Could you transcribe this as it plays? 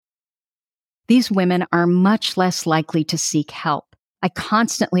these women are much less likely to seek help. I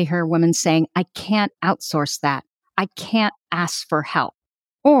constantly hear women saying, I can't outsource that. I can't ask for help.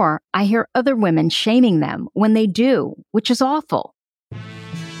 Or I hear other women shaming them when they do, which is awful.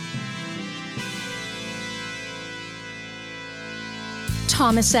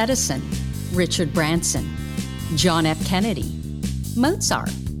 Thomas Edison, Richard Branson, John F. Kennedy,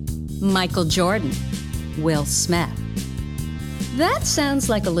 Mozart, Michael Jordan, Will Smith. That sounds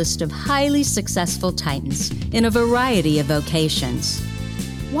like a list of highly successful titans in a variety of vocations.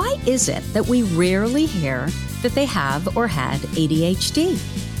 Why is it that we rarely hear that they have or had ADHD?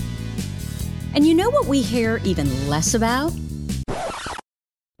 And you know what we hear even less about?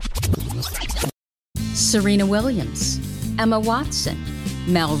 Serena Williams, Emma Watson,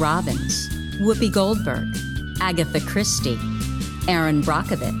 Mel Robbins, Whoopi Goldberg, Agatha Christie, Erin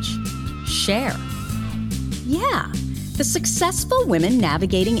Brockovich, Cher. Yeah, the successful women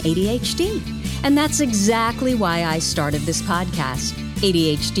navigating ADHD. And that's exactly why I started this podcast,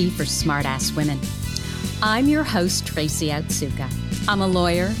 ADHD for Smartass Women. I'm your host, Tracy Otsuka. I'm a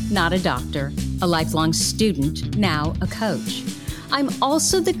lawyer, not a doctor, a lifelong student, now a coach. I'm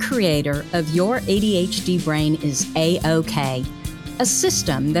also the creator of Your ADHD Brain is A-OK, a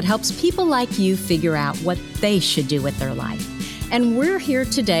system that helps people like you figure out what they should do with their life. And we're here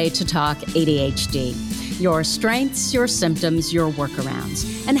today to talk ADHD, your strengths, your symptoms, your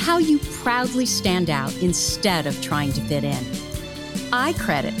workarounds, and how you proudly stand out instead of trying to fit in. I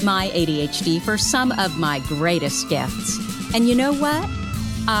credit my ADHD for some of my greatest gifts. And you know what?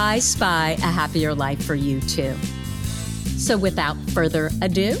 I spy a happier life for you too. So without further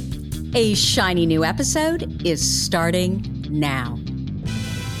ado, a shiny new episode is starting now.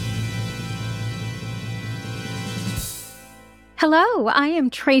 Hello, I am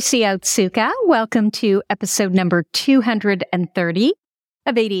Tracy Otsuka. Welcome to episode number 230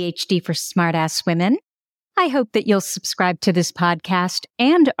 of ADHD for Smartass Women. I hope that you'll subscribe to this podcast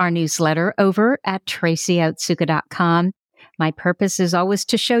and our newsletter over at tracyotsuka.com. My purpose is always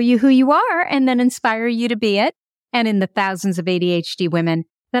to show you who you are and then inspire you to be it. And in the thousands of ADHD women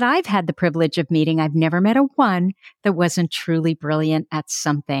that I've had the privilege of meeting, I've never met a one that wasn't truly brilliant at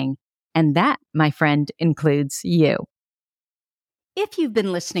something. And that, my friend, includes you. If you've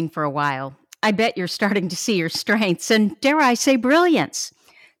been listening for a while, I bet you're starting to see your strengths and, dare I say, brilliance.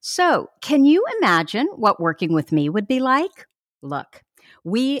 So, can you imagine what working with me would be like? Look,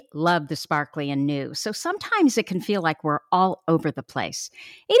 we love the sparkly and new, so sometimes it can feel like we're all over the place.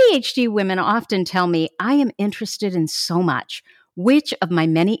 ADHD women often tell me, I am interested in so much. Which of my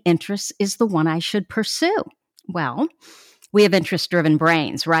many interests is the one I should pursue? Well, we have interest-driven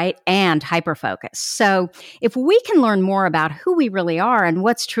brains, right? And hyperfocus. So if we can learn more about who we really are and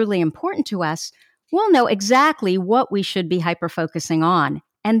what's truly important to us, we'll know exactly what we should be hyperfocusing on.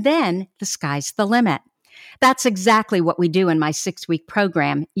 And then the sky's the limit. That's exactly what we do in my 6-week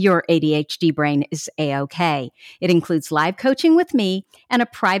program, Your ADHD Brain is A-OK. It includes live coaching with me and a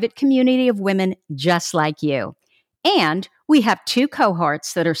private community of women just like you. And we have 2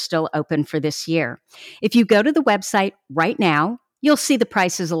 cohorts that are still open for this year. If you go to the website right now, you'll see the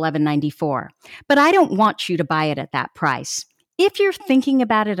price is $11.94. But I don't want you to buy it at that price. If you're thinking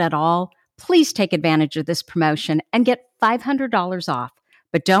about it at all, please take advantage of this promotion and get $500 off.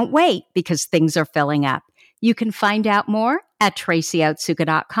 But don't wait because things are filling up. You can find out more at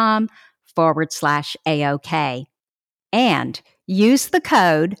tracyotsuka.com/AOK. And use the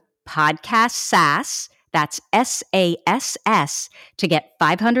code PODCASTSASS, that's SASS, to get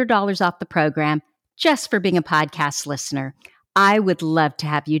 $500 off the program just for being a podcast listener. I would love to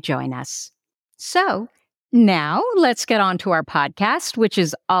have you join us. So now let's get on to our podcast, which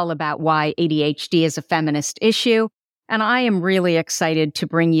is all about why ADHD is a feminist issue. And I am really excited to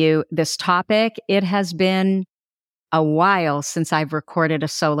bring you this topic. It has been a while since I've recorded a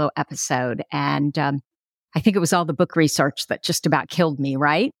solo episode. And I think it was all the book research that just about killed me,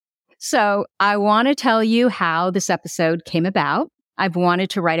 right? So I want to tell you how this episode came about. I've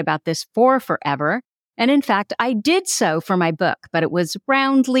wanted to write about this for forever. And in fact, I did so for my book, but it was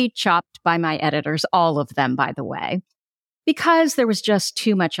roundly chopped by my editors, all of them, by the way, because there was just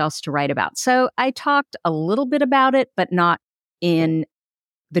too much else to write about. So I talked a little bit about it, but not in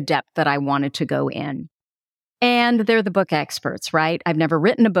the depth that I wanted to go in. And they're the book experts, right? I've never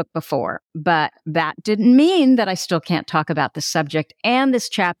written a book before, but that didn't mean that I still can't talk about the subject and this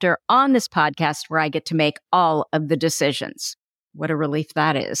chapter on this podcast where I get to make all of the decisions. What a relief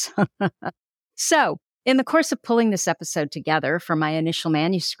that is. So, in the course of pulling this episode together for my initial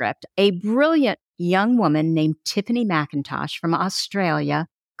manuscript, a brilliant young woman named Tiffany McIntosh from Australia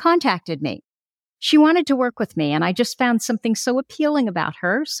contacted me. She wanted to work with me, and I just found something so appealing about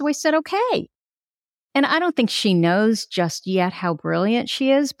her, so I said, okay. And I don't think she knows just yet how brilliant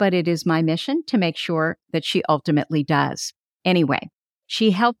she is, but it is my mission to make sure that she ultimately does. Anyway,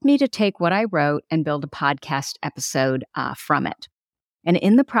 she helped me to take what I wrote and build a podcast episode from it. And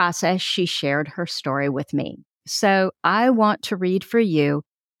in the process, she shared her story with me. So I want to read for you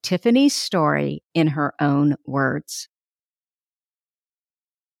Tiffany's story in her own words.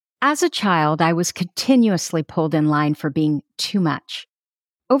 As a child, I was continuously pulled in line for being too much.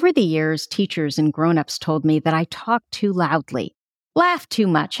 Over the years, teachers and grown-ups told me that I talked too loudly, laughed too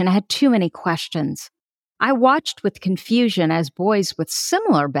much, and had too many questions. I watched with confusion as boys with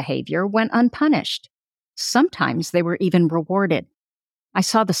similar behavior went unpunished. Sometimes they were even rewarded. I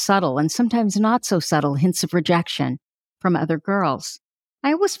saw the subtle and sometimes not so subtle hints of rejection from other girls.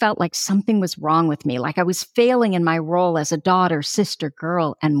 I always felt like something was wrong with me, like I was failing in my role as a daughter, sister,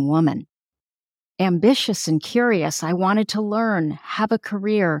 girl, and woman. Ambitious and curious, I wanted to learn, have a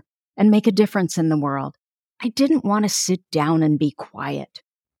career, and make a difference in the world. I didn't want to sit down and be quiet.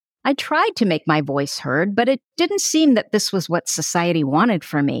 I tried to make my voice heard, but it didn't seem that this was what society wanted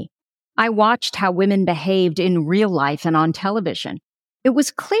for me. I watched how women behaved in real life and on television. It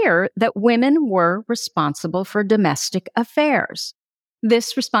was clear that women were responsible for domestic affairs.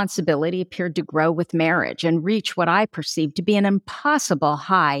 This responsibility appeared to grow with marriage and reach what I perceived to be an impossible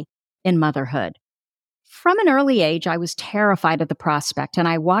high in motherhood. From an early age, I was terrified of the prospect, and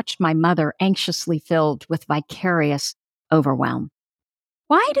I watched my mother anxiously filled with vicarious overwhelm.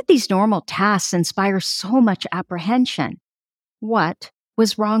 Why did these normal tasks inspire so much apprehension? What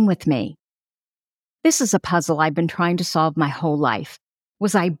was wrong with me? This is a puzzle I've been trying to solve my whole life.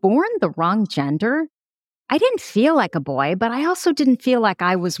 Was I born the wrong gender? I didn't feel like a boy, but I also didn't feel like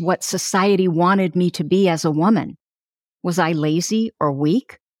I was what society wanted me to be as a woman. Was I lazy or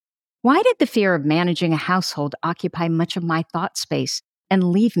weak? Why did the fear of managing a household occupy much of my thought space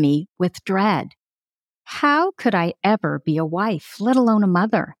and leave me with dread? How could I ever be a wife, let alone a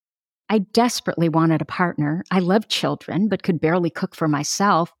mother? I desperately wanted a partner. I loved children, but could barely cook for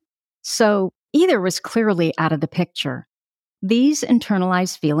myself. So either was clearly out of the picture. These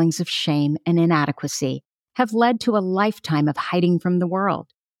internalized feelings of shame and inadequacy have led to a lifetime of hiding from the world,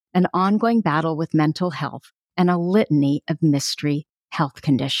 an ongoing battle with mental health, and a litany of mystery health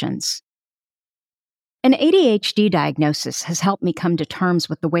conditions. An ADHD diagnosis has helped me come to terms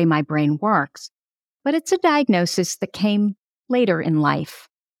with the way my brain works, but it's a diagnosis that came later in life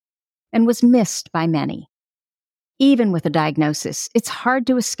and was missed by many. Even with a diagnosis, it's hard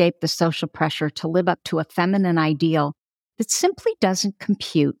to escape the social pressure to live up to a feminine ideal that simply doesn't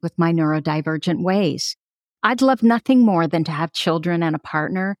compute with my neurodivergent ways. I'd love nothing more than to have children and a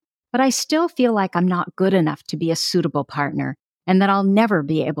partner, but I still feel like I'm not good enough to be a suitable partner and that I'll never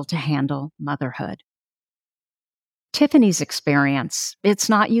be able to handle motherhood. Tiffany's experience, it's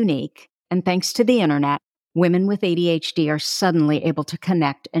not unique, and thanks to the internet, women with ADHD are suddenly able to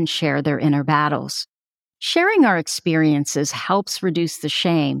connect and share their inner battles. Sharing our experiences helps reduce the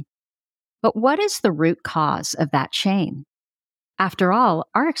shame, but what is the root cause of that shame? After all,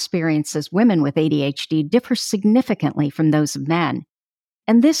 our experiences as women with ADHD differ significantly from those of men.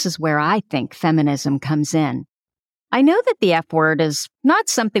 And this is where I think feminism comes in. I know that the F word is not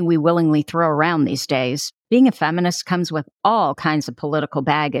something we willingly throw around these days. Being a feminist comes with all kinds of political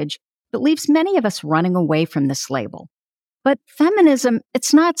baggage that leaves many of us running away from this label. But feminism,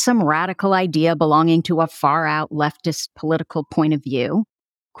 it's not some radical idea belonging to a far-out leftist political point of view.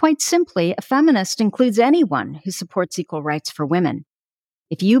 Quite simply, a feminist includes anyone who supports equal rights for women.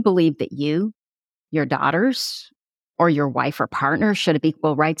 If you believe that you, your daughters, or your wife or partner should have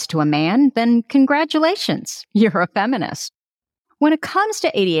equal rights to a man, then congratulations, you're a feminist. When it comes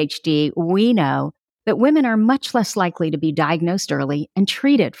to ADHD, we know that women are much less likely to be diagnosed early and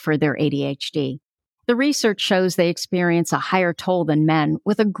treated for their ADHD. The research shows they experience a higher toll than men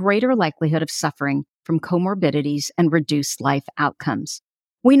with a greater likelihood of suffering from comorbidities and reduced life outcomes.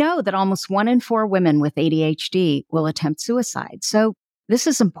 We know that almost 1 in 4 women with ADHD will attempt suicide, so this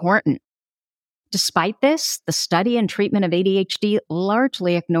is important. Despite this, the study and treatment of ADHD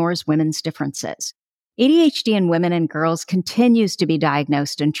largely ignores women's differences. ADHD in women and girls continues to be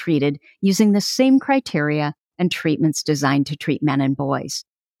diagnosed and treated using the same criteria and treatments designed to treat men and boys.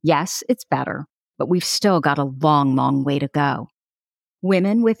 Yes, it's better, but we've still got a long, long way to go.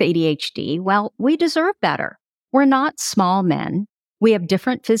 Women with ADHD, well, we deserve better. We're not small men. We have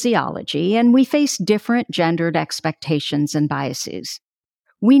different physiology, and we face different gendered expectations and biases.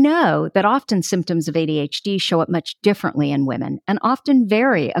 We know that often symptoms of ADHD show up much differently in women and often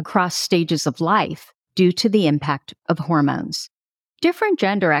vary across stages of life due to the impact of hormones. Different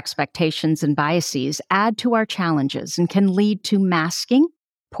gender expectations and biases add to our challenges and can lead to masking,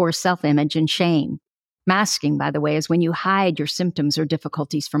 poor self-image, and shame. Masking, by the way, is when you hide your symptoms or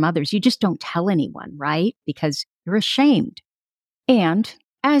difficulties from others. You just don't tell anyone, right? Because you're ashamed. And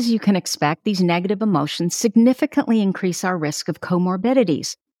as you can expect, these negative emotions significantly increase our risk of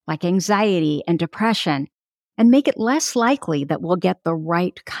comorbidities like anxiety and depression, and make it less likely that we'll get the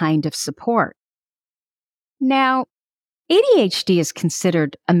right kind of support. Now, ADHD is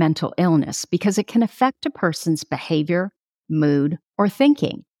considered a mental illness because it can affect a person's behavior, mood, or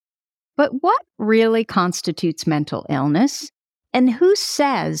thinking. But what really constitutes mental illness? And who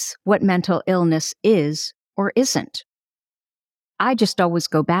says what mental illness is or isn't? I just always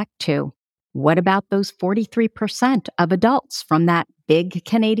go back to, what about those 43% of adults from that big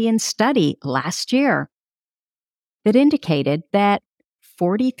Canadian study last year that indicated that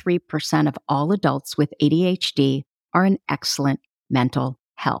 43% of all adults with ADHD are in excellent mental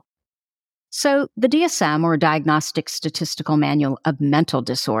health? So the DSM, or Diagnostic Statistical Manual of Mental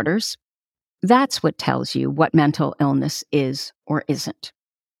Disorders, that's what tells you what mental illness is or isn't.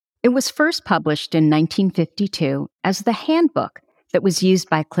 It was first published in 1952 as the handbook that was used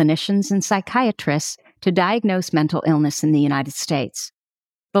by clinicians and psychiatrists to diagnose mental illness in the United States.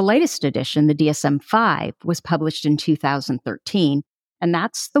 The latest edition, the DSM-5, was published in 2013, and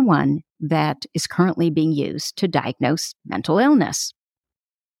that's the one that is currently being used to diagnose mental illness.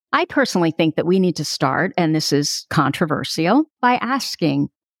 I personally think that we need to start, and this is controversial, by asking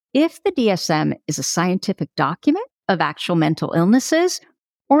if the DSM is a scientific document of actual mental illnesses,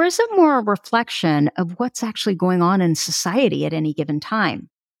 or is it more a reflection of what's actually going on in society at any given time?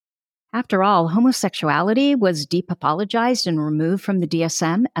 After all, homosexuality was depathologized and removed from the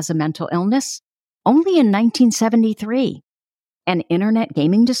DSM as a mental illness only in 1973. And internet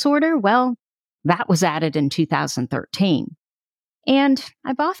gaming disorder, well, that was added in 2013. And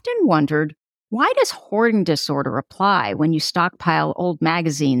I've often wondered, why does hoarding disorder apply when you stockpile old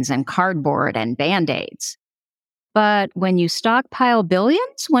magazines and cardboard and Band-Aids? But when you stockpile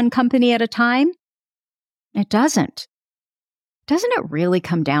billions, one company at a time, it doesn't. Doesn't it really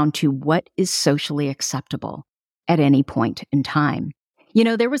come down to what is socially acceptable at any point in time? You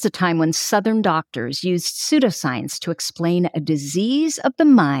know, there was a time when Southern doctors used pseudoscience to explain a disease of the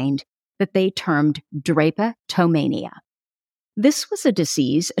mind that they termed drapetomania. This was a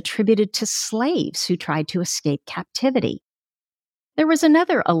disease attributed to slaves who tried to escape captivity. There was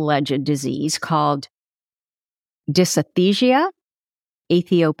another alleged disease called dysesthesia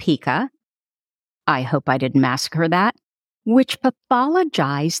aethiopica, I hope I didn't massacre that, which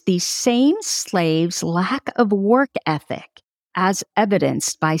pathologized these same slaves' lack of work ethic as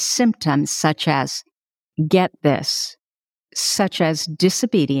evidenced by symptoms such as, get this, such as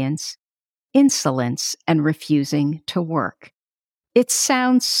disobedience, insolence, and refusing to work. It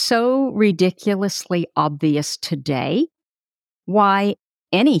sounds so ridiculously obvious today why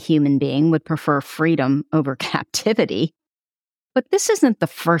any human being would prefer freedom over captivity. But this isn't the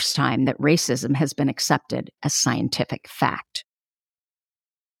first time that racism has been accepted as scientific fact.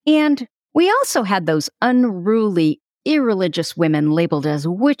 And we also had those unruly, irreligious women labeled as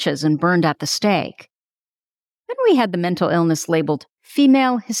witches and burned at the stake. Then we had the mental illness labeled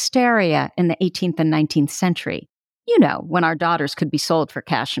female hysteria in the 18th and 19th century. You know, when our daughters could be sold for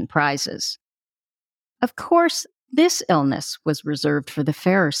cash and prizes. Of course, this illness was reserved for the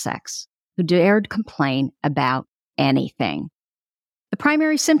fairer sex, who dared complain about anything. The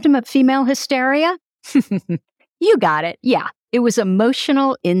primary symptom of female hysteria? You got it. Yeah, it was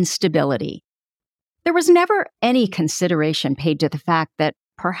emotional instability. There was never any consideration paid to the fact that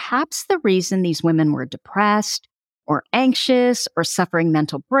perhaps the reason these women were depressed or anxious or suffering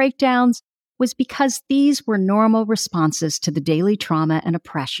mental breakdowns was because these were normal responses to the daily trauma and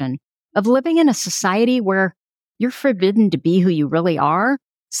oppression of living in a society where you're forbidden to be who you really are,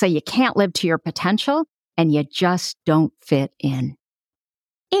 so you can't live to your potential, and you just don't fit in.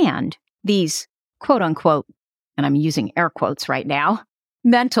 And these quote-unquote, and I'm using air quotes right now,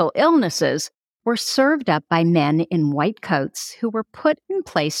 mental illnesses were served up by men in white coats who were put in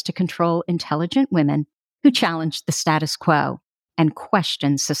place to control intelligent women who challenged the status quo and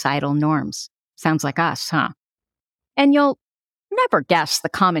questioned societal norms. Sounds like us, huh? And you'll never guess the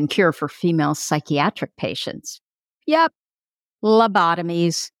common cure for female psychiatric patients. Yep,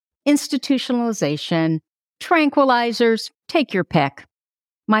 lobotomies, institutionalization, tranquilizers, take your pick.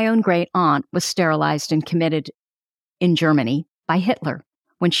 My own great aunt was sterilized and committed in Germany by Hitler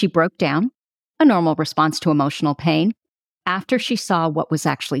when she broke down, a normal response to emotional pain, after she saw what was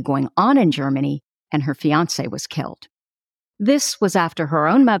actually going on in Germany and her fiancé was killed. This was after her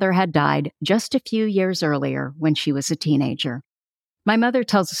own mother had died just a few years earlier when she was a teenager. My mother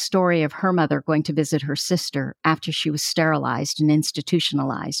tells a story of her mother going to visit her sister after she was sterilized and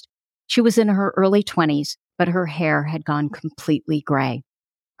institutionalized. She was in her early 20s, but her hair had gone completely gray.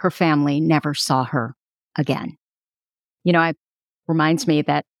 Her family never saw her again. It reminds me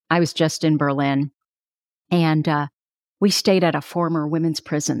that I was just in Berlin, and we stayed at a former women's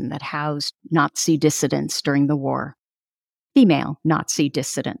prison that housed Nazi dissidents during the war, female Nazi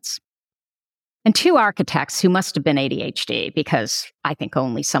dissidents. And two architects who must have been ADHD, because I think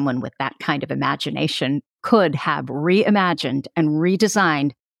only someone with that kind of imagination could have reimagined and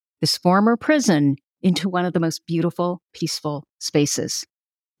redesigned this former prison into one of the most beautiful, peaceful spaces.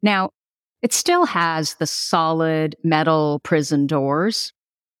 Now, it still has the solid metal prison doors,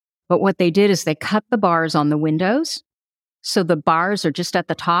 but what they did is they cut the bars on the windows. So the bars are just at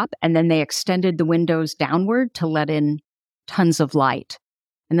the top, and then they extended the windows downward to let in tons of light.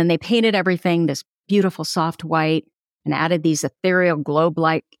 And then they painted everything this beautiful soft white and added these ethereal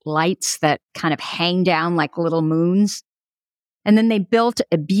globe-like lights that kind of hang down like little moons. And then they built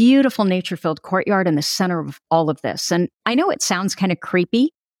a beautiful nature-filled courtyard in the center of all of this. And I know it sounds kind of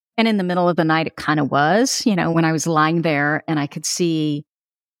creepy. And in the middle of the night, it kind of was, when I was lying there and I could see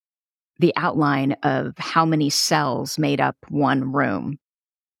the outline of how many cells made up one room.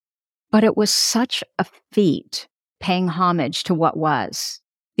 But it was such a feat paying homage to what was,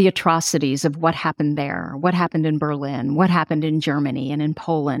 the atrocities of what happened there, what happened in Berlin, what happened in Germany and in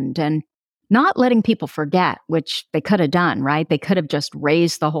Poland, and not letting people forget, which they could have done, right? They could have just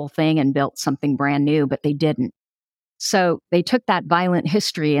razed the whole thing and built something brand new, but they didn't. So they took that violent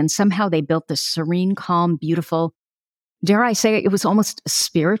history and somehow they built this serene, calm, beautiful, dare I say it was almost a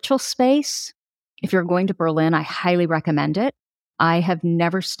spiritual space. If you're going to Berlin, I highly recommend it. I have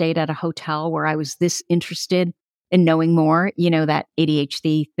never stayed at a hotel where I was this interested in knowing more. That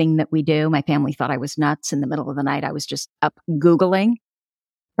ADHD thing that we do. My family thought I was nuts. In the middle of the night, I was just up Googling.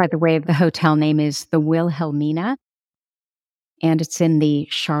 By the way, the hotel name is the Wilhelmina, and it's in the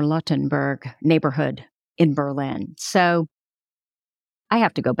Charlottenburg neighborhood in Berlin. So I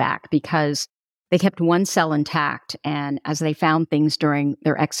have to go back because they kept one cell intact. And as they found things during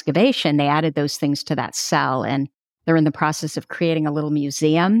their excavation, they added those things to that cell. And they're in the process of creating a little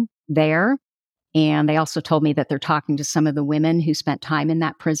museum there. And they also told me that they're talking to some of the women who spent time in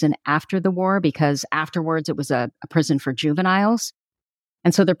that prison after the war, because afterwards it was a prison for juveniles.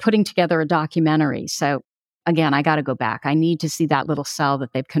 And so they're putting together a documentary. So again, I got to go back. I need to see that little cell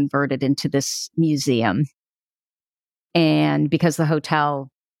that they've converted into this museum. And because the hotel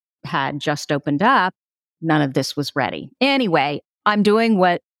had just opened up, none of this was ready. Anyway, I'm doing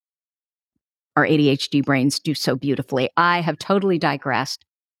what our ADHD brains do so beautifully. I have totally digressed.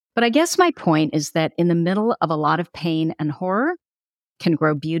 But I guess my point is that in the middle of a lot of pain and horror can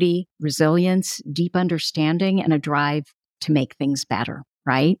grow beauty, resilience, deep understanding, and a drive to make things better,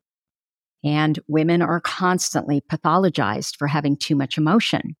 right? And women are constantly pathologized for having too much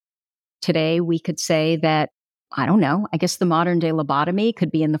emotion. Today, we could say that, I don't know, I guess the modern day lobotomy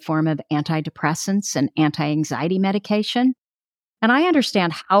could be in the form of antidepressants and anti-anxiety medication. And I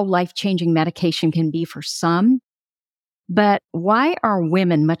understand how life-changing medication can be for some, but why are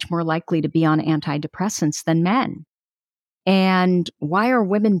women much more likely to be on antidepressants than men? And why are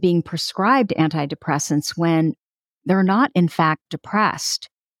women being prescribed antidepressants when they're not, in fact, depressed?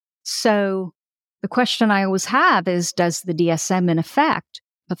 So the question I always have is, does the DSM in effect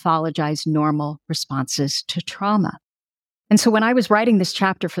pathologize normal responses to trauma? And so when I was writing this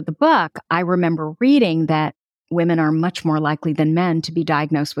chapter for the book, I remember reading that women are much more likely than men to be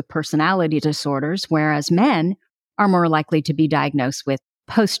diagnosed with personality disorders, whereas men are more likely to be diagnosed with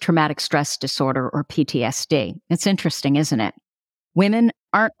post-traumatic stress disorder or PTSD. It's interesting, isn't it? Women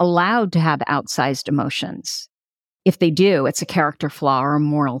aren't allowed to have outsized emotions. If they do, it's a character flaw or a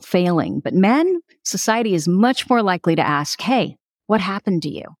moral failing. But men, society is much more likely to ask, hey, what happened to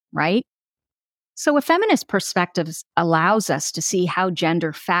you, right? So a feminist perspective allows us to see how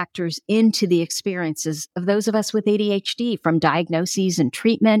gender factors into the experiences of those of us with ADHD, from diagnoses and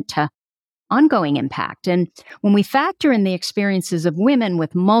treatment to ongoing impact. And when we factor in the experiences of women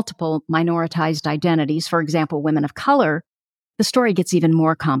with multiple minoritized identities, for example, women of color, the story gets even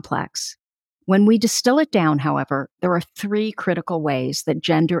more complex. When we distill it down, however, there are three critical ways that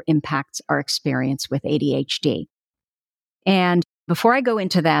gender impacts our experience with ADHD. And before I go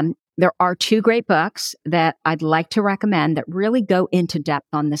into them, there are two great books that I'd like to recommend that really go into depth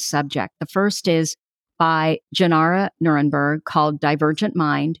on this subject. The first is by Janara Nuremberg, called Divergent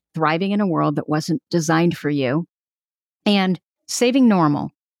Mind, Thriving in a World That Wasn't Designed for You, and Saving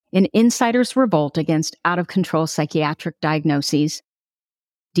Normal, An Insider's Revolt Against Out-of-Control Psychiatric Diagnoses,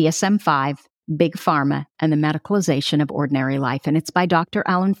 DSM-5, Big Pharma, and the Medicalization of Ordinary Life. And it's by Dr.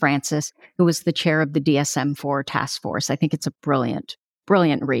 Alan Francis, who was the chair of the DSM-4 task force. I think it's a brilliant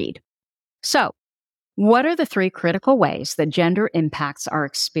read. So, what are the three critical ways that gender impacts our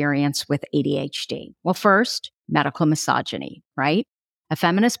experience with ADHD? Well, first, medical misogyny, right? A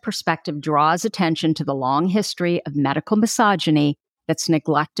feminist perspective draws attention to the long history of medical misogyny that's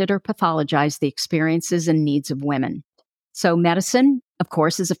neglected or pathologized the experiences and needs of women. So medicine, of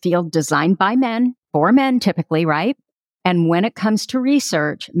course, is a field designed by men, for men typically, right? And when it comes to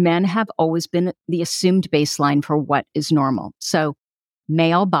research, men have always been the assumed baseline for what is normal. So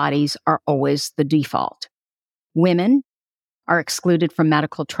male bodies are always the default. Women are excluded from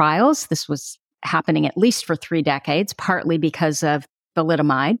medical trials. This was happening at least for 3 decades, partly because of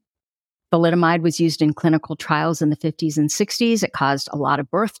thalidomide. Thalidomide was used in clinical trials in the 50s and 60s. It caused a lot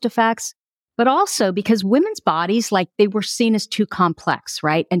of birth defects, but also because women's bodies, they were seen as too complex,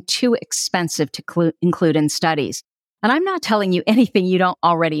 right? And too expensive to include in studies. And I'm not telling you anything you don't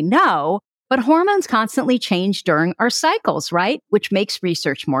already know, but hormones constantly change during our cycles, right? Which makes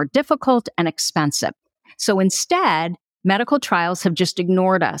research more difficult and expensive. So instead, medical trials have just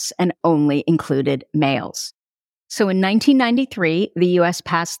ignored us and only included males. So in 1993, the U.S.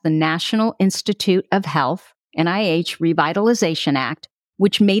 passed the National Institute of Health, NIH Revitalization Act,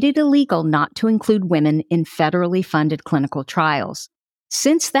 which made it illegal not to include women in federally funded clinical trials.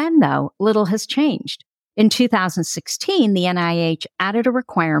 Since then, though, little has changed. In 2016, the NIH added a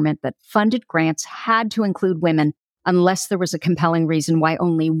requirement that funded grants had to include women unless there was a compelling reason why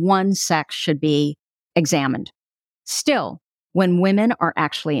only one sex should be examined. Still, when women are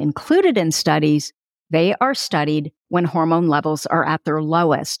actually included in studies, they are studied when hormone levels are at their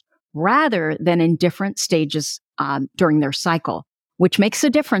lowest, rather than in different stages during their cycle, which makes a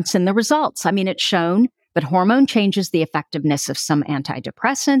difference in the results. I mean, it's shown that hormone changes the effectiveness of some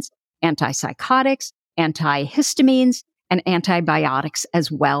antidepressants, antipsychotics, antihistamines, and antibiotics,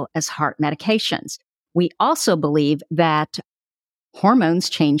 as well as heart medications. We also believe that hormones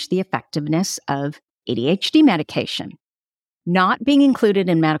change the effectiveness of ADHD medication. Not being included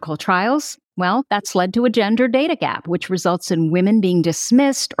in medical trials, well, that's led to a gender data gap, which results in women being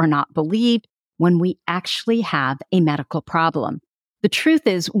dismissed or not believed when we actually have a medical problem. The truth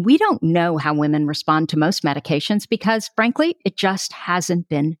is, we don't know how women respond to most medications because, frankly, it just hasn't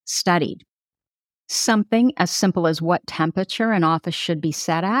been studied. Something as simple as what temperature an office should be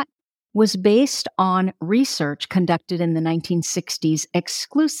set at was based on research conducted in the 1960s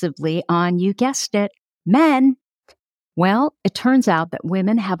exclusively on, you guessed it, men. Well, it turns out that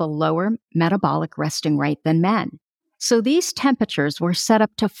women have a lower metabolic resting rate than men. So these temperatures were set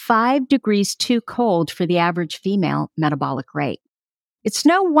up to 5 degrees too cold for the average female metabolic rate. It's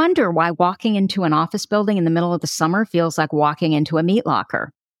no wonder why walking into an office building in the middle of the summer feels like walking into a meat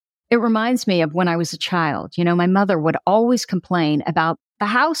locker. It reminds me of when I was a child. My mother would always complain about the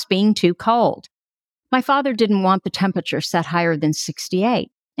house being too cold. My father didn't want the temperature set higher than 68.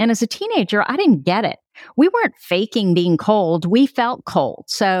 And as a teenager, I didn't get it. We weren't faking being cold. We felt cold.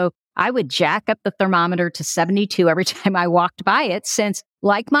 So I would jack up the thermometer to 72 every time I walked by it since,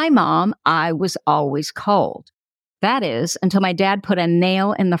 like my mom, I was always cold. That is, until my dad put a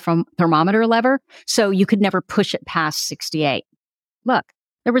nail in the thermometer lever so you could never push it past 68. Look,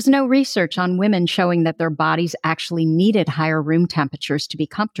 there was no research on women showing that their bodies actually needed higher room temperatures to be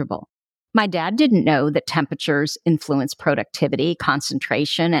comfortable. My dad didn't know that temperatures influence productivity,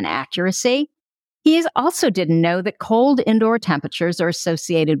 concentration, and accuracy. He also didn't know that cold indoor temperatures are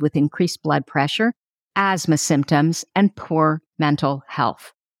associated with increased blood pressure, asthma symptoms, and poor mental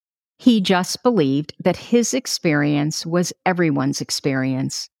health. He just believed that his experience was everyone's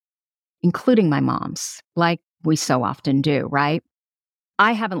experience, including my mom's, like we so often do, right?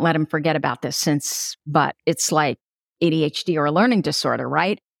 I haven't let him forget about this since, but it's like ADHD or a learning disorder,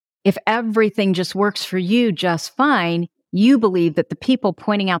 right? If everything just works for you just fine, you believe that the people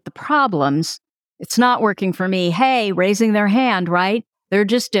pointing out the problems, it's not working for me, hey, raising their hand, right? They're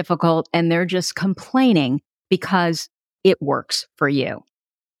just difficult and they're just complaining because it works for you.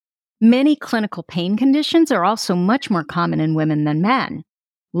 Many clinical pain conditions are also much more common in women than men.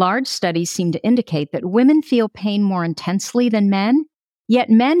 Large studies seem to indicate that women feel pain more intensely than men, yet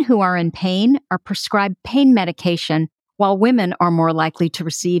men who are in pain are prescribed pain medication, while women are more likely to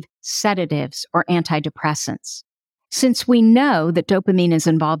receive sedatives or antidepressants. Since we know that dopamine is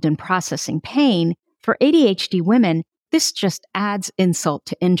involved in processing pain, for ADHD women, this just adds insult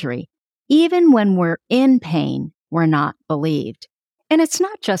to injury. Even when we're in pain, we're not believed. And it's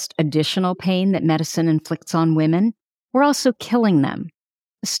not just additional pain that medicine inflicts on women, we're also killing them.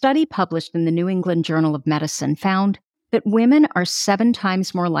 A study published in the New England Journal of Medicine found that women are 7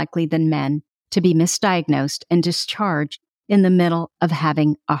 times more likely than men to be misdiagnosed and discharged in the middle of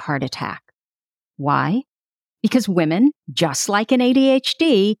having a heart attack. Why? Because women, just like in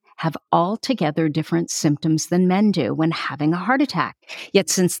ADHD, have altogether different symptoms than men do when having a heart attack. Yet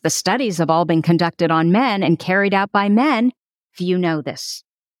since the studies have all been conducted on men and carried out by men, few know this.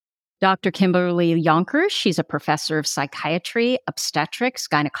 Dr. Kimberly Yonkers, she's a professor of psychiatry, obstetrics,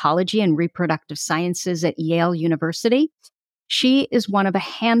 gynecology, and reproductive sciences at Yale University. She is one of a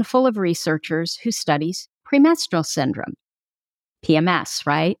handful of researchers who studies premenstrual syndrome. PMS,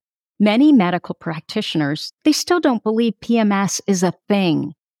 right? Many medical practitioners, they still don't believe PMS is a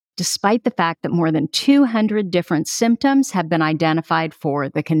thing, despite the fact that more than 200 different symptoms have been identified for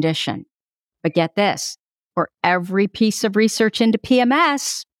the condition. But get this, for every piece of research into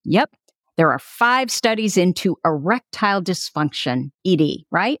PMS, yep, there are 5 studies into erectile dysfunction, ED,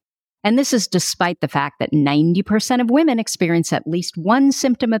 right? And this is despite the fact that 90% of women experience at least one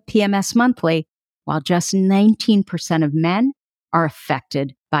symptom of PMS monthly, while just 19% of men are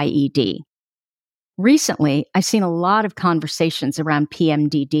affected by ED. Recently, I've seen a lot of conversations around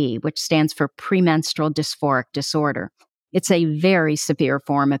PMDD, which stands for premenstrual dysphoric disorder. It's a very severe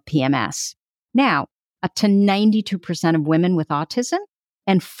form of PMS. Now, up to 92% of women with autism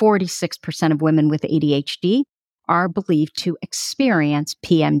and 46% of women with ADHD are believed to experience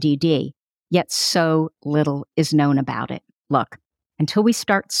PMDD, yet so little is known about it. Look, until we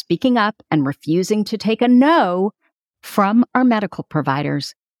start speaking up and refusing to take a no from our medical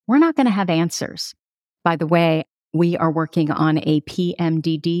providers, we're not going to have answers. By the way, we are working on a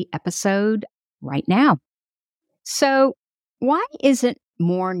PMDD episode right now. So why isn't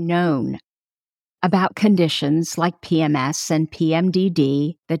more known about conditions like PMS and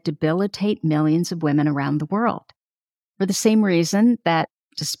PMDD that debilitate millions of women around the world? For the same reason that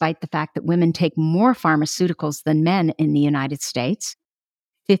despite the fact that women take more pharmaceuticals than men in the United States,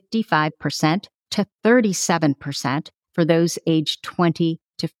 55% to 37% for those aged 20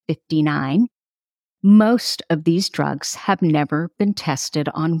 to 59, most of these drugs have never been tested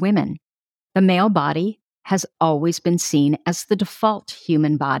on women. The male body has always been seen as the default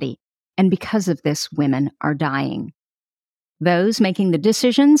human body, and because of this, women are dying. Those making the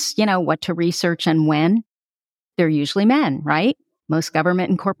decisions, what to research and when, they're usually men, right? Most government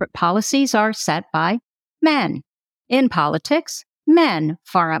and corporate policies are set by men. In politics, men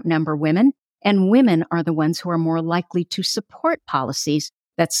far outnumber women, and women are the ones who are more likely to support policies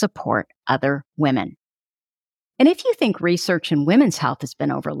that support other women. And if you think research in women's health has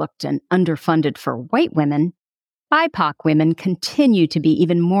been overlooked and underfunded for white women, BIPOC women continue to be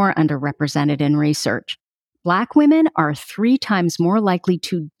even more underrepresented in research. Black women are 3 times more likely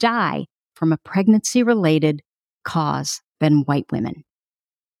to die from a pregnancy-related cause than white women.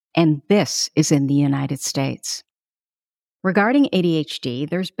 And this is in the United States. Regarding ADHD,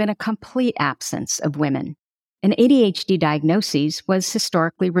 there's been a complete absence of women. An ADHD diagnosis was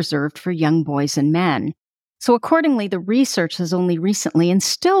historically reserved for young boys and men. So accordingly, the research has only recently and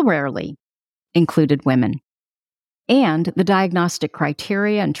still rarely included women. And the diagnostic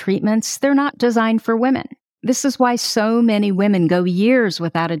criteria and treatments, they're not designed for women. This is why so many women go years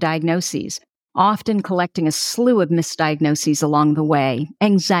without a diagnosis, often collecting a slew of misdiagnoses along the way: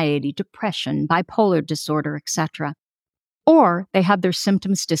 anxiety, depression, bipolar disorder, etc. Or they have their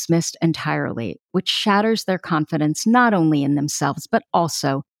symptoms dismissed entirely, which shatters their confidence not only in themselves, but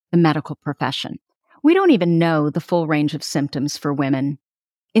also the medical profession. We don't even know the full range of symptoms for women.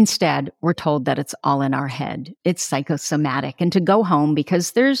 Instead, we're told that it's all in our head. It's psychosomatic, and to go home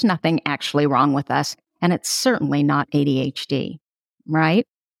because there's nothing actually wrong with us, and it's certainly not ADHD, right?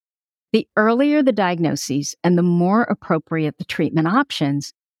 The earlier the diagnoses and the more appropriate the treatment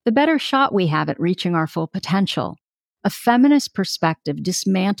options, the better shot we have at reaching our full potential. A feminist perspective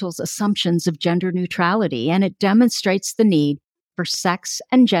dismantles assumptions of gender neutrality, and it demonstrates the need for sex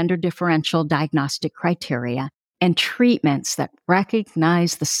and gender differential diagnostic criteria and treatments that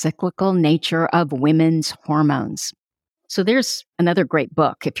recognize the cyclical nature of women's hormones. So there's another great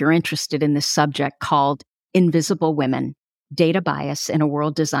book, if you're interested in this subject, called Invisible Women: Data Bias in a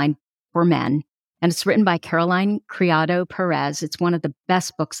World Designed for Men. And it's written by Caroline Criado Perez. It's one of the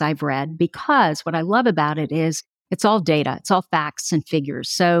best books I've read because what I love about it is it's all data, it's all facts and figures.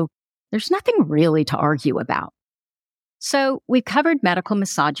 So there's nothing really to argue about. So we've covered medical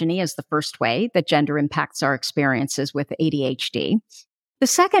misogyny as the first way that gender impacts our experiences with ADHD. The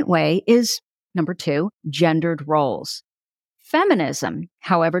second way is, number 2, gendered roles. Feminism,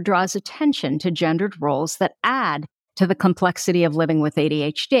 however, draws attention to gendered roles that add to the complexity of living with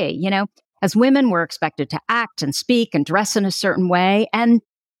ADHD. As women, we're expected to act and speak and dress in a certain way, and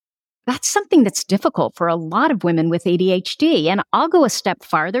that's something that's difficult for a lot of women with ADHD. And I'll go a step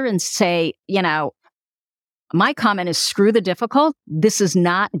farther and say, my comment is screw the difficult. This is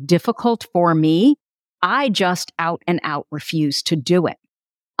not difficult for me. I just out and out refuse to do it.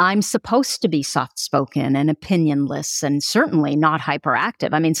 I'm supposed to be soft-spoken and opinionless and certainly not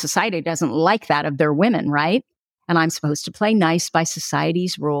hyperactive. I mean, society doesn't like that of their women, right? And I'm supposed to play nice by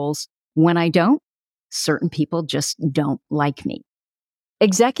society's rules. When I don't, certain people just don't like me.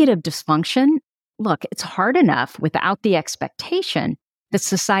 Executive dysfunction, look, it's hard enough without the expectation that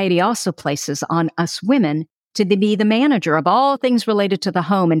society also places on us women to be the manager of all things related to the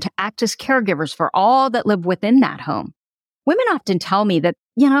home and to act as caregivers for all that live within that home. Women often tell me that,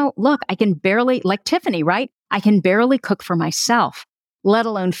 look, I can barely, like Tiffany, right? I can barely cook for myself, let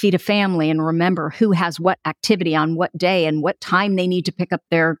alone feed a family and remember who has what activity on what day and what time they need to pick up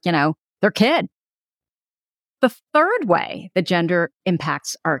their kid. The third way that gender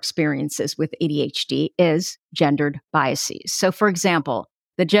impacts our experiences with ADHD is gendered biases. So, for example,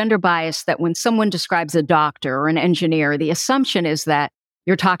 the gender bias that when someone describes a doctor or an engineer, the assumption is that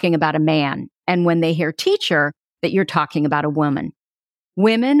you're talking about a man. And when they hear teacher, that you're talking about a woman.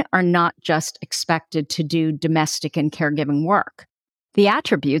 Women are not just expected to do domestic and caregiving work. The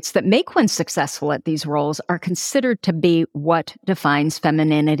attributes that make one successful at these roles are considered to be what defines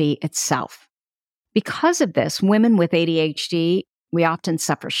femininity itself. Because of this, women with ADHD, we often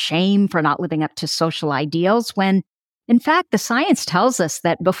suffer shame for not living up to social ideals when, in fact, the science tells us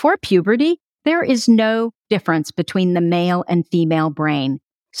that before puberty, there is no difference between the male and female brain.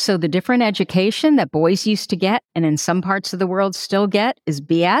 So the different education that boys used to get, and in some parts of the world still get, is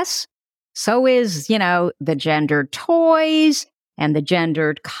BS. So is, the gendered toys and the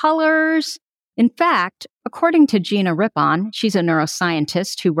gendered colors. In fact, according to Gina Rippon, she's a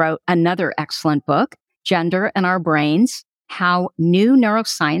neuroscientist who wrote another excellent book, Gender and Our Brains, How New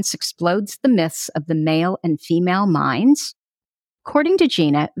Neuroscience Explodes the Myths of the Male and Female Minds. According to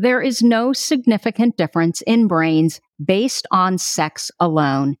Gina, there is no significant difference in brains based on sex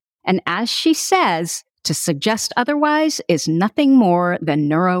alone. And as she says, to suggest otherwise is nothing more than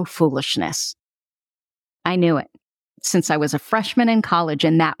neurofoolishness. I knew it since I was a freshman in college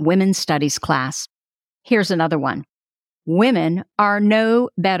in that women's studies class. Here's another one. Women are no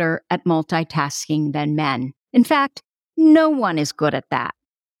better at multitasking than men. In fact, no one is good at that.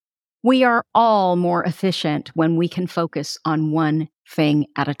 We are all more efficient when we can focus on one thing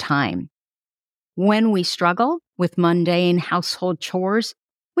at a time. When we struggle with mundane household chores,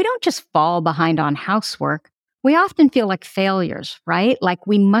 we don't just fall behind on housework. We often feel like failures, right? Like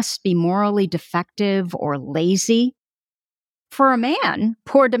we must be morally defective or lazy. For a man,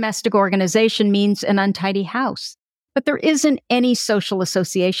 poor domestic organization means an untidy house. But there isn't any social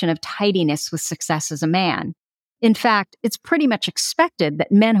association of tidiness with success as a man. In fact, it's pretty much expected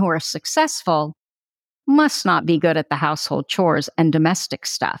that men who are successful must not be good at the household chores and domestic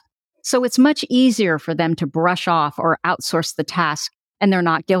stuff. So it's much easier for them to brush off or outsource the task, and they're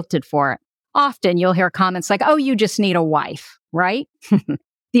not guilted for it. Often you'll hear comments like, oh, you just need a wife, right?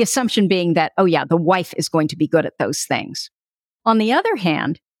 The assumption being that, oh yeah, the wife is going to be good at those things. On the other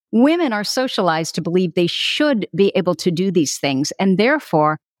hand, women are socialized to believe they should be able to do these things, and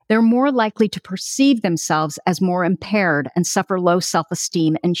therefore, they're more likely to perceive themselves as more impaired and suffer low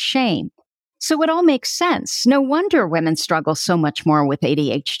self-esteem and shame. So it all makes sense. No wonder women struggle so much more with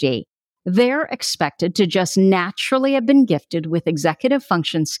ADHD. They're expected to just naturally have been gifted with executive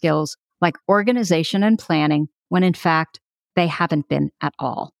function skills like organization and planning, when in fact, they haven't been at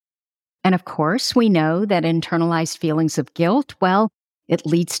all. And of course, we know that internalized feelings of guilt, well, it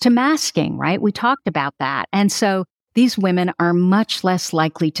leads to masking, right? We talked about that. And so these women are much less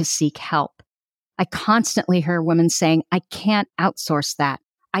likely to seek help. I constantly hear women saying, I can't outsource that.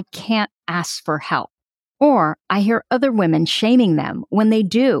 I can't ask for help. Or I hear other women shaming them when they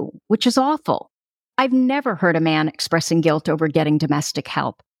do, which is awful. I've never heard a man expressing guilt over getting domestic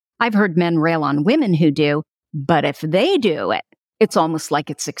help. I've heard men rail on women who do, but if they do it, it's almost like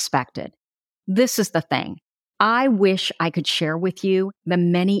it's expected. This is the thing. I wish I could share with you the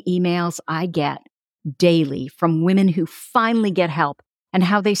many emails I get daily from women who finally get help and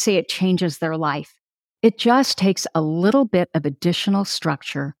how they say it changes their life. It just takes a little bit of additional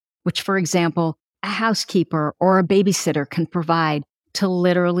structure, which, for example, a housekeeper or a babysitter can provide to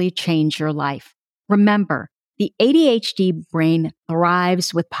literally change your life. Remember, the ADHD brain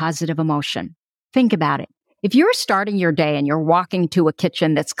thrives with positive emotion. Think about it. If you're starting your day and you're walking to a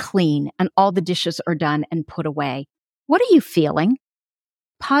kitchen that's clean and all the dishes are done and put away, what are you feeling?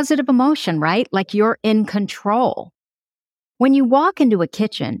 Positive emotion, right? Like you're in control. When you walk into a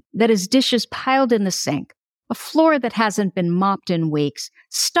kitchen that has dishes piled in the sink, a floor that hasn't been mopped in weeks,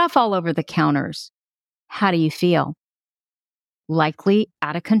 stuff all over the counters, how do you feel? Likely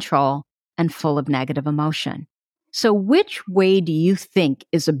out of control and full of negative emotion. So which way do you think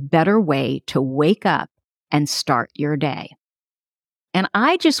is a better way to wake up and start your day? And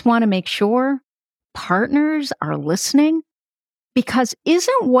I just want to make sure partners are listening, because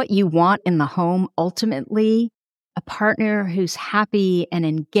isn't what you want in the home ultimately a partner who's happy and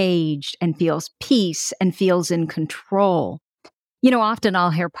engaged and feels peace and feels in control? Often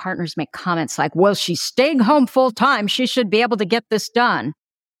I'll hear partners make comments like, well, she's staying home full time. She should be able to get this done.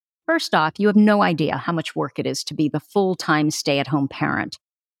 First off, you have no idea how much work it is to be the full-time stay-at-home parent.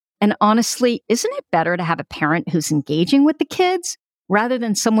 And honestly, isn't it better to have a parent who's engaging with the kids rather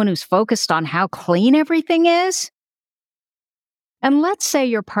than someone who's focused on how clean everything is? And let's say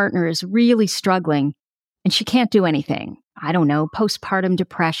your partner is really struggling and she can't do anything. I don't know, postpartum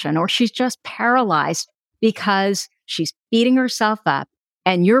depression, or she's just paralyzed because she's beating herself up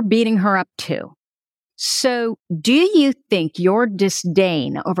and you're beating her up too. So do you think your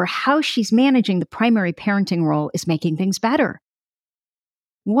disdain over how she's managing the primary parenting role is making things better?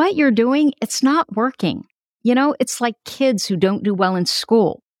 What you're doing, it's not working. It's like kids who don't do well in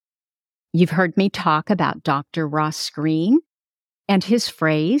school. You've heard me talk about Dr. Ross Greene and his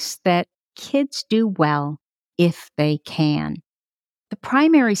phrase that kids do well if they can. The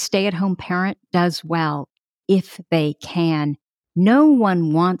primary stay-at-home parent does well if they can. No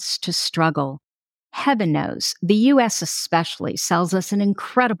one wants to struggle. Heaven knows, the U.S. especially sells us an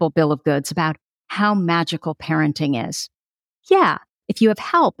incredible bill of goods about how magical parenting is. Yeah, if you have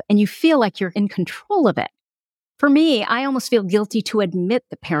help and you feel like you're in control of it. For me, I almost feel guilty to admit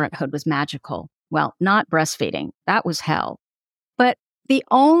that parenthood was magical. Well, not breastfeeding. That was hell. But the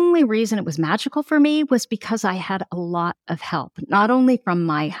only reason it was magical for me was because I had a lot of help, not only from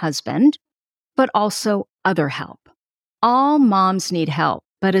my husband, but also other help. All moms need help,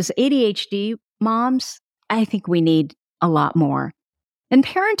 but as ADHD moms, I think we need a lot more. And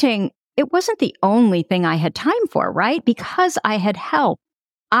parenting, it wasn't the only thing I had time for, right? Because I had help,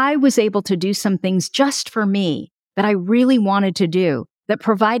 I was able to do some things just for me that I really wanted to do, that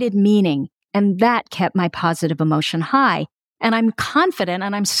provided meaning, and that kept my positive emotion high. And I'm confident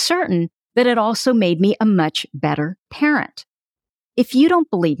and I'm certain that it also made me a much better parent. If you don't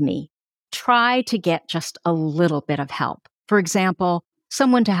believe me, try to get just a little bit of help. For example,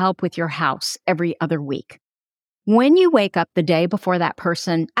 someone to help with your house every other week. When you wake up the day before that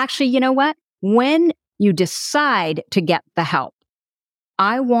person, actually, you know what? When you decide to get the help,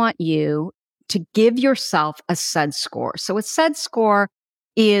 I want you to give yourself a SUD score. So a SUD score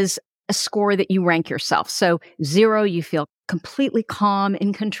is a score that you rank yourself. So 0, you feel completely calm,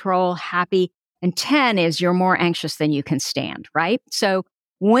 in control, happy. And 10 is you're more anxious than you can stand, right? So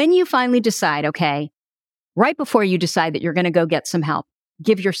when you finally decide, okay, right before you decide that you're going to go get some help,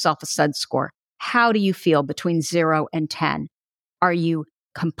 give yourself a SUD score. How do you feel between 0 and 10? Are you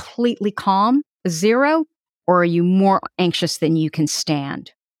completely calm, 0, or are you more anxious than you can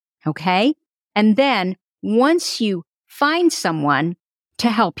stand? Okay? And then once you find someone to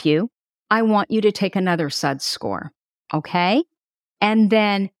help you, I want you to take another SUD score. Okay? And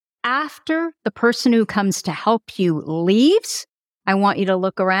then after the person who comes to help you leaves, I want you to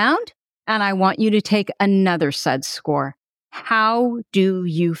look around and I want you to take another SUD score. How do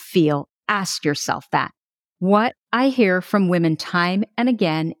you feel? Ask yourself that. What I hear from women time and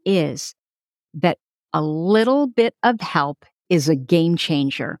again is that a little bit of help is a game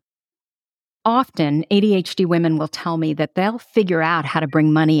changer. Often, ADHD women will tell me that they'll figure out how to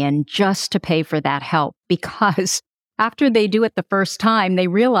bring money in just to pay for that help, because after they do it the first time, they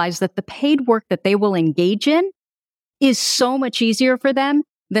realize that the paid work that they will engage in is so much easier for them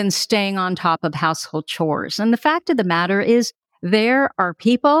than staying on top of household chores. And the fact of the matter is, there are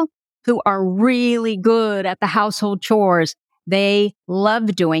people who are really good at the household chores. They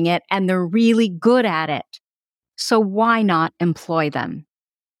love doing it and they're really good at it. So why not employ them?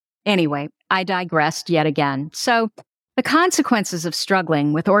 Anyway, I digressed yet again. So the consequences of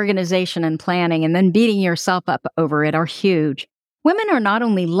struggling with organization and planning and then beating yourself up over it are huge. Women are not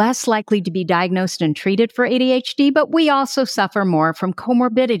only less likely to be diagnosed and treated for ADHD, but we also suffer more from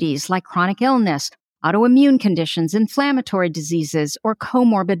comorbidities like chronic illness, autoimmune conditions, inflammatory diseases, or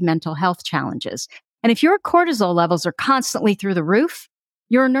comorbid mental health challenges. And if your cortisol levels are constantly through the roof,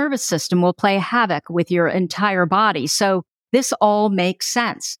 your nervous system will play havoc with your entire body. So this all makes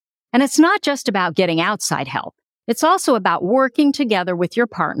sense. And it's not just about getting outside help. It's also about working together with your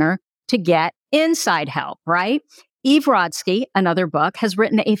partner to get inside help, right? Eve Rodsky, another book, has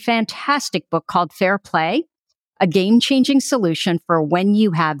written a fantastic book called Fair Play, a game-changing solution for when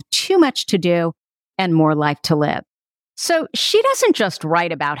you have too much to do and more life to live. So she doesn't just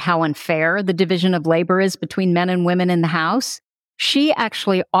write about how unfair the division of labor is between men and women in the house. She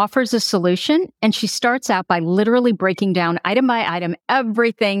actually offers a solution, and she starts out by literally breaking down item by item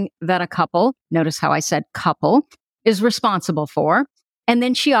everything that a couple, notice how I said couple, is responsible for, And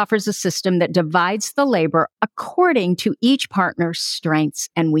then she offers a system that divides the labor according to each partner's strengths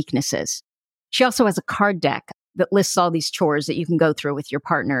and weaknesses. She also has a card deck that lists all these chores that you can go through with your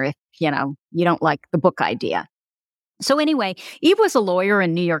partner if, you don't like the book idea. So anyway, Eve was a lawyer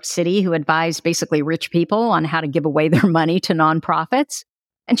in New York City who advised basically rich people on how to give away their money to nonprofits.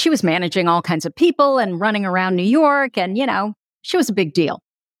 And she was managing all kinds of people and running around New York. And, she was a big deal.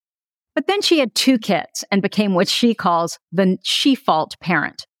 But then she had 2 kids and became what she calls the she-fault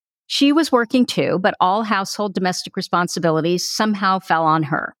parent. She was working too, but all household domestic responsibilities somehow fell on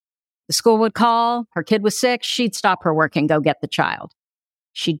her. The school would call, her kid was sick, she'd stop her work and go get the child.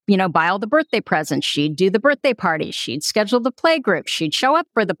 She'd, buy all the birthday presents. She'd do the birthday party. She'd schedule the playgroup. She'd show up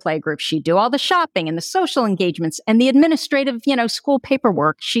for the playgroup. She'd do all the shopping and the social engagements and the administrative, school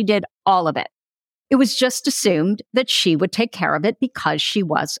paperwork. She did all of it. It was just assumed that she would take care of it because she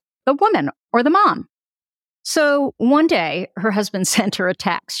was the woman or the mom. So one day, her husband sent her a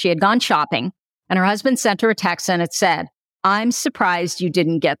text. She had gone shopping, and her husband sent her a text, and it said, "I'm surprised you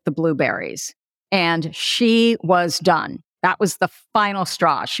didn't get the blueberries." And she was done. That was the final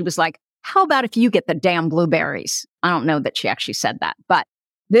straw. She was like, "How about if you get the damn blueberries?" I don't know that she actually said that, but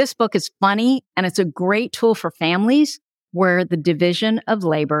this book is funny, and it's a great tool for families where the division of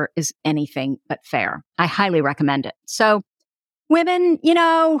labor is anything but fair. I highly recommend it. So women,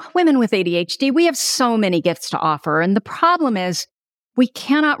 women with ADHD, we have so many gifts to offer. And the problem is we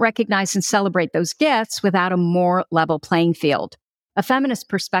cannot recognize and celebrate those gifts without a more level playing field. A feminist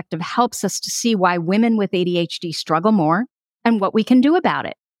perspective helps us to see why women with ADHD struggle more and what we can do about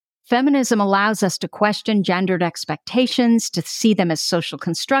it. Feminism allows us to question gendered expectations, to see them as social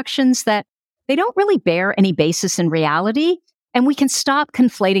constructions that they don't really bear any basis in reality. And we can stop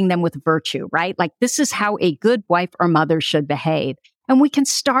conflating them with virtue, right? Like this is how a good wife or mother should behave. And we can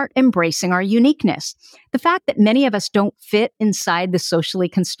start embracing our uniqueness. The fact that many of us don't fit inside the socially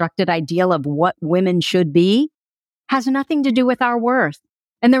constructed ideal of what women should be has nothing to do with our worth.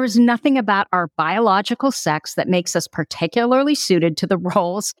 And there is nothing about our biological sex that makes us particularly suited to the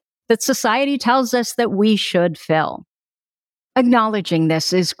roles that society tells us that we should fill. Acknowledging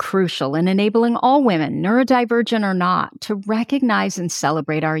this is crucial in enabling all women, neurodivergent or not, to recognize and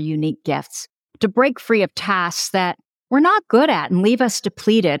celebrate our unique gifts, to break free of tasks that we're not good at and leave us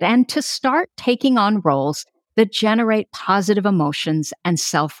depleted, and to start taking on roles that generate positive emotions and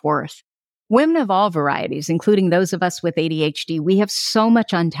self-worth. Women of all varieties, including those of us with ADHD, we have so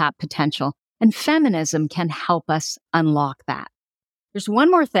much untapped potential, and feminism can help us unlock that. There's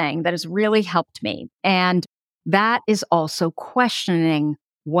one more thing that has really helped me, and that is also questioning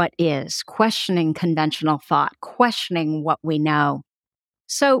what is, questioning conventional thought, questioning what we know.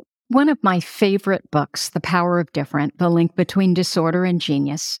 So one of my favorite books, The Power of Different, The Link Between Disorder and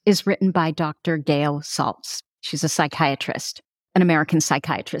Genius, is written by Dr. Gail Saltz. She's a psychiatrist, an American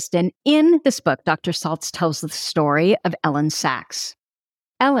psychiatrist. And in this book, Dr. Saltz tells the story of Ellen Sachs.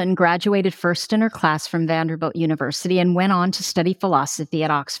 Ellen graduated first in her class from Vanderbilt University and went on to study philosophy at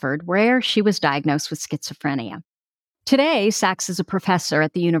Oxford, where she was diagnosed with schizophrenia. Today, Sachs is a professor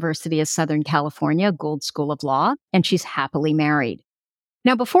at the University of Southern California, Gould School of Law, and she's happily married.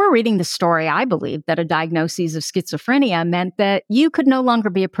 Now, before reading the story, I believed that a diagnosis of schizophrenia meant that you could no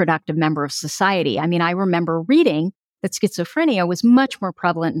longer be a productive member of society. I mean, I remember reading that schizophrenia was much more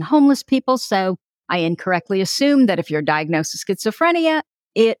prevalent in homeless people, so I incorrectly assumed that if you're diagnosed with schizophrenia,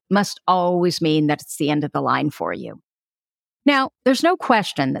 it must always mean that it's the end of the line for you. Now, there's no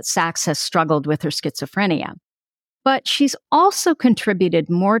question that Sachs has struggled with her schizophrenia, but she's also contributed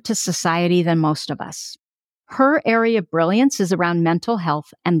more to society than most of us. Her area of brilliance is around mental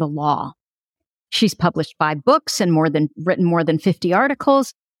health and the law. She's published 5 books and written more than 50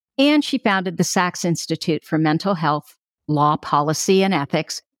 articles, and she founded the Sachs Institute for Mental Health, Law, Policy, and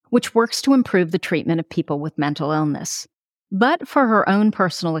Ethics, which works to improve the treatment of people with mental illness. But for her own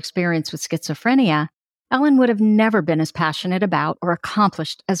personal experience with schizophrenia, Ellen would have never been as passionate about or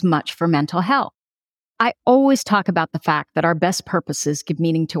accomplished as much for mental health. I always talk about the fact that our best purposes give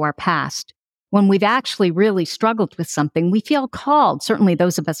meaning to our past. When we've actually really struggled with something, we feel called, certainly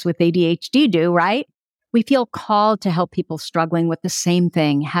those of us with ADHD do, right? We feel called to help people struggling with the same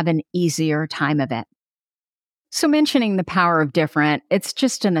thing have an easier time of it. So mentioning the power of different, it's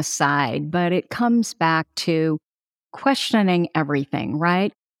just an aside, but it comes back to questioning everything,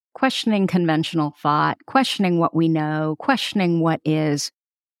 right? Questioning conventional thought, questioning what we know, questioning what is,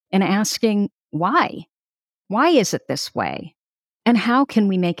 and asking why. Why is it this way? And how can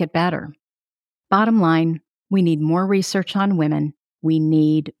we make it better? Bottom line, we need more research on women. We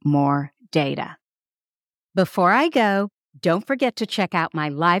need more data. Before I go, don't forget to check out my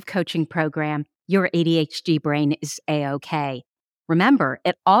live coaching program, Your ADHD Brain is A-OK. Remember,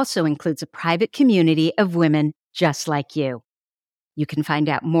 it also includes a private community of women just like you. You can find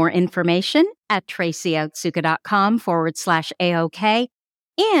out more information at tracyoutsuka.com/AOK.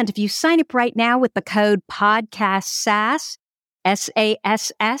 And if you sign up right now with the code PODCASTSASS,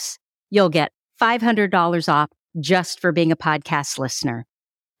 SASS, you'll get $500 off just for being a podcast listener.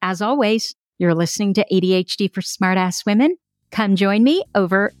 As always, you're listening to ADHD for Smartass Women. Come join me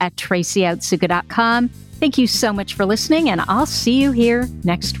over at tracyoutsuka.com. Thank you so much for listening, and I'll see you here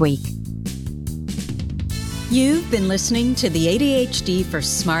next week. You've been listening to the ADHD for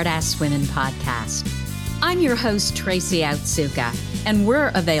Smartass Women podcast. I'm your host, Tracy Outsuka, and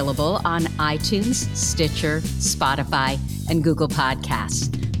we're available on iTunes, Stitcher, Spotify, and Google Podcasts.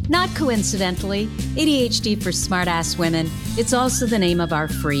 Not coincidentally, ADHD for Smartass Women, it's also the name of our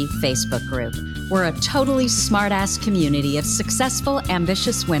free Facebook group. We're a totally smartass community of successful,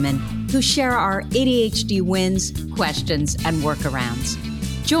 ambitious women who share our ADHD wins, questions, and workarounds.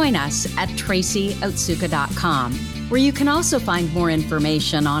 Join us at tracyoutsuka.com, where you can also find more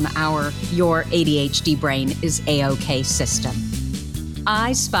information on our Your ADHD Brain is A-OK system.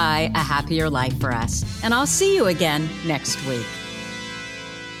 I spy a happier life for us, and I'll see you again next week.